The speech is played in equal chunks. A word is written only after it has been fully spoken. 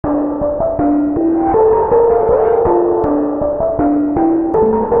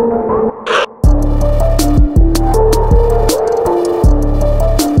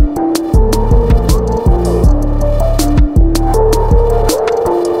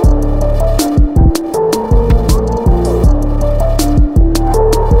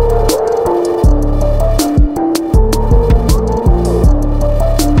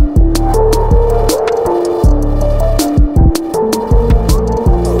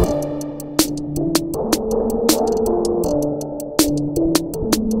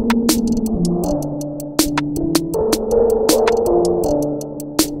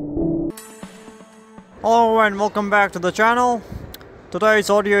welcome back to the channel. Today's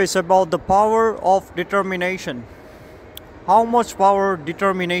audio is about the power of determination. How much power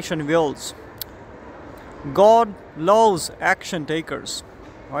determination wields. God loves action takers,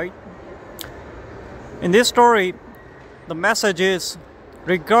 right? In this story, the message is,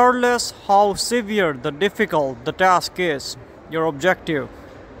 regardless how severe the difficult the task is, your objective,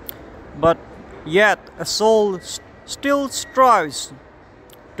 but yet a soul still strives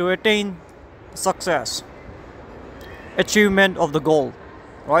to attain success, achievement of the goal,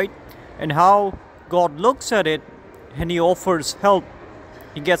 right? And how God looks at it and He offers help.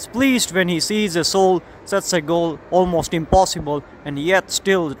 He gets pleased when He sees a soul sets a goal almost impossible and yet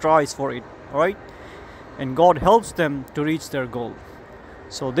still tries for it, right? And God helps them to reach their goal.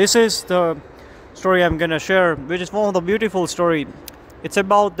 So this is the story I'm gonna share, which is one of the beautiful story. It's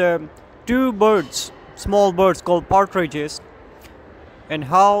about the two birds, small birds called partridges, and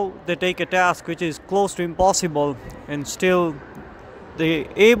how they take a task which is close to impossible and still they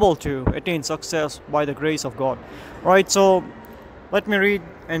able to attain success by the grace of God. Right, so let me read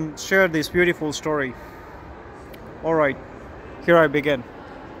and share this beautiful story. Alright, here I begin.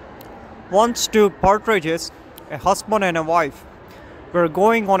 Once two partridges, a husband and a wife, were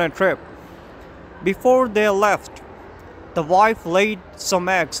going on a trip. Before they left, the wife laid some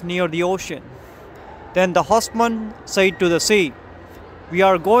eggs near the ocean. Then the husband said to the sea, "We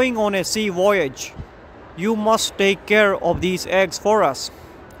are going on a sea voyage. You must take care of these eggs for us.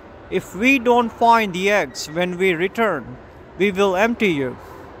 If we don't find the eggs when we return, we will empty you."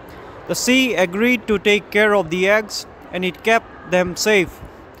 The sea agreed to take care of the eggs, and it kept them safe.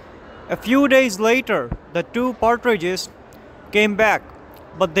 A few days later, the two partridges came back,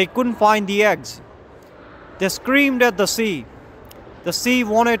 but they couldn't find the eggs. They screamed at the sea. The sea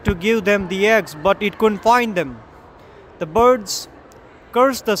wanted to give them the eggs, but it couldn't find them. The birds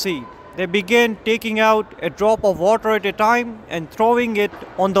cursed the sea. They began taking out a drop of water at a time and throwing it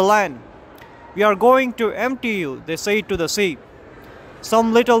on the land. "We are going to empty you," they said to the sea.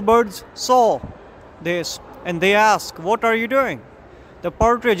 Some little birds saw this and they asked, "What are you doing?" The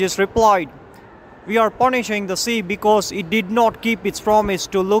partridges replied, "We are punishing the sea because it did not keep its promise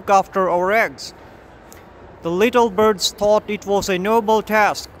to look after our eggs." The little birds thought it was a noble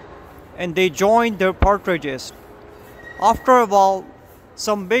task, and they joined their partridges. After a while,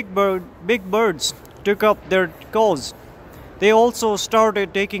 some big birds took up their cause. They also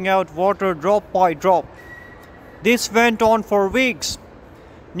started taking out water drop by drop. This went on for weeks.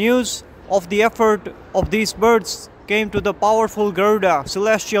 News of the effort of these birds came to the powerful Garuda,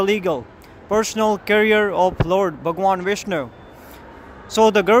 celestial eagle, personal carrier of Lord Bhagavan VISHNU. So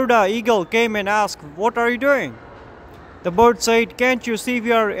the Garuda Eagle came and asked, "What are you doing?" The bird said, "Can't you see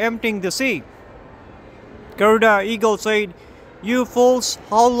we are emptying the sea?" Garuda Eagle said, "You fools,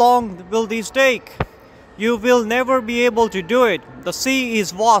 how long will this take? You will never be able to do it. The sea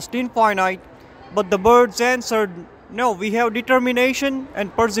is vast, infinite." But the birds answered, "No, we have determination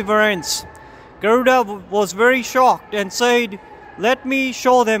and perseverance." Garuda was very shocked and said, "Let me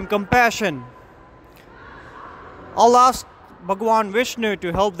show them compassion. I'll ask Bhagavan Vishnu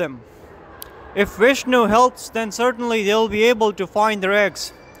to help them. If Vishnu helps, then certainly they'll be able to find their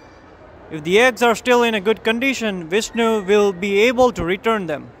eggs. If the eggs are still in a good condition, Vishnu will be able to return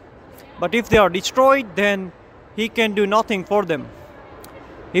them. But if they are destroyed, then he can do nothing for them."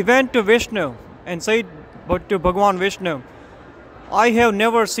 He went to Vishnu and said to Bhagavan Vishnu, "I have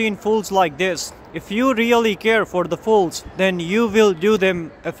never seen fools like this. If you really care for the fools, then you will do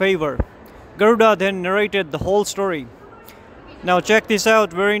them a favor." Garuda then narrated the whole story. Now check this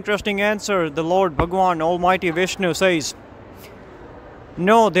out, very interesting answer. The Lord Bhagavan Almighty Vishnu says,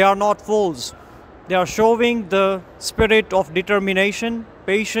 "No, they are not fools. They are showing the spirit of determination,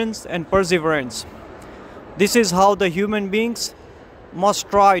 patience and perseverance. This is how the human beings must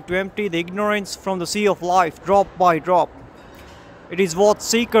try to empty the ignorance from the sea of life drop by drop. It is what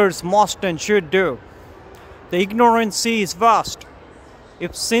seekers must and should do. The ignorant sea is vast.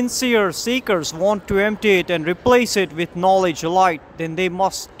 If sincere seekers want to empty it and replace it with knowledge light, then they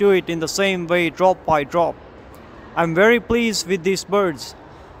must do it in the same way, drop by drop. I'm very pleased with these birds.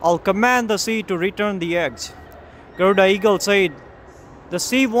 I'll command the sea to return the eggs." Garuda Eagle said, "The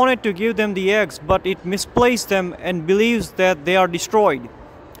sea wanted to give them the eggs, but it misplaced them and believes that they are destroyed."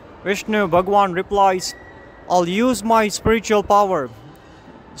 Vishnu Bhagavan replies, "I'll use my spiritual power."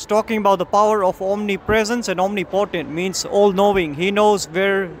 It's talking about the power of omnipresence and omnipotent, means all-knowing. He knows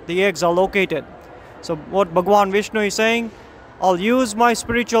where the eggs are located. So what Bhagavan Vishnu is saying, I'll use my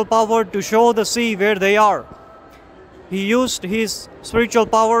spiritual power to show the sea where they are. He used his spiritual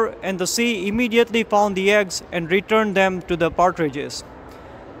power and the sea immediately found the eggs and returned them to the partridges.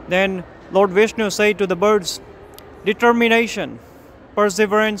 Then Lord Vishnu said to the birds, determination,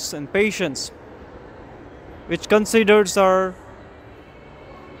 perseverance, and patience, which considers our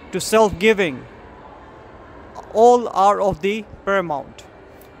to self-giving, all are of the paramount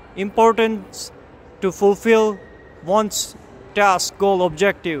importance to fulfill one's task, goal,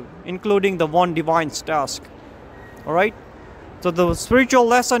 objective, including the one divine's task. Alright? So the spiritual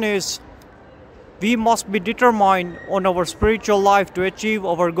lesson is we must be determined on our spiritual life to achieve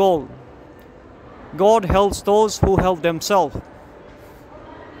our goal. God helps those who help themselves.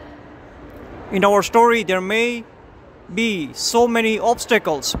 In our story, there may be so many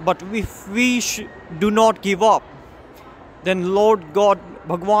obstacles, but if we do not give up, then Lord God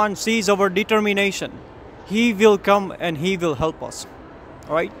Bhagavan sees our determination. He will come and He will help us.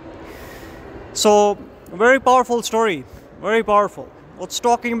 Alright? So, very powerful story. Very powerful. What's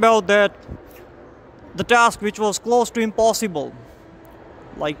talking about that the task which was close to impossible,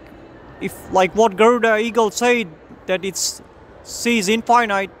 like what Garuda Eagle said, that its sea is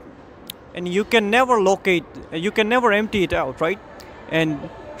infinite and you can never locate, you can never empty it out, right? And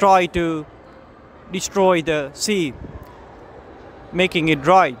try to destroy the sea, making it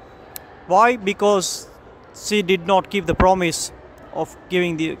dry. Why? Because sea did not keep the promise of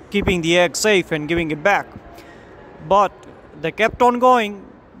keeping the egg safe and giving it back. But they kept on going,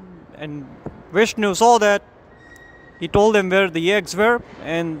 and Vishnu saw that. He told them where the eggs were,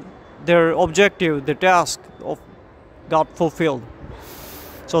 and their objective, the task got fulfilled.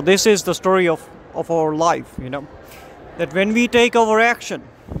 So this is the story of our life, that when we take our action,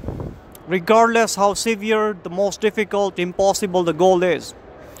 regardless how severe, the most difficult, impossible the goal is,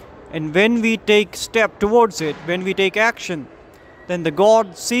 and when we take step towards it, when we take action, then the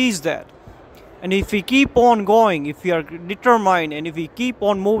God sees that. And if we keep on going, if we are determined, and if we keep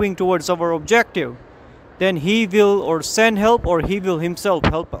on moving towards our objective, then He will or send help, or He will Himself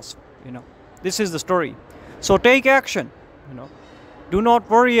help us. This is the story. So take action. Do not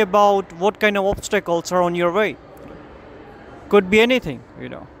worry about what kind of obstacles are on your way. Could be anything.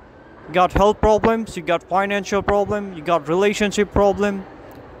 You got health problems, you got financial problem, you got relationship problem.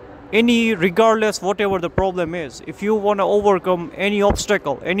 Regardless whatever the problem is, if you want to overcome any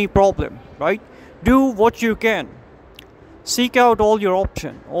obstacle, any problem, right? Do what you can. Seek out all your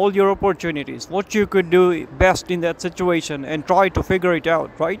options, all your opportunities, what you could do best in that situation, and try to figure it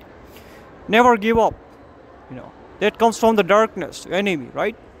out, right? Never give up. That comes from the darkness, enemy,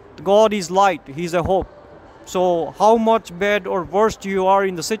 right? God is light, He's a hope. So how much bad or worse you are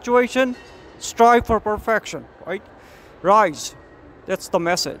in the situation, strive for perfection, right? Rise. That's the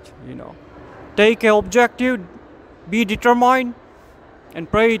message, Take an objective, be determined, and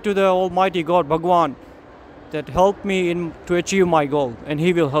pray to the Almighty God, Bhagavan, that help me to achieve my goal, and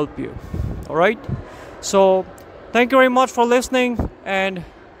He will help you. Alright? So, thank you very much for listening, and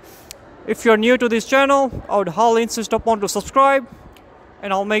if you're new to this channel, I would highly insist upon to subscribe,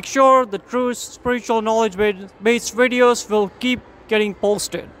 and I'll make sure the true spiritual knowledge-based videos will keep getting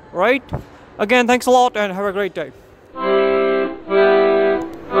posted. Alright? Again, thanks a lot, and have a great day.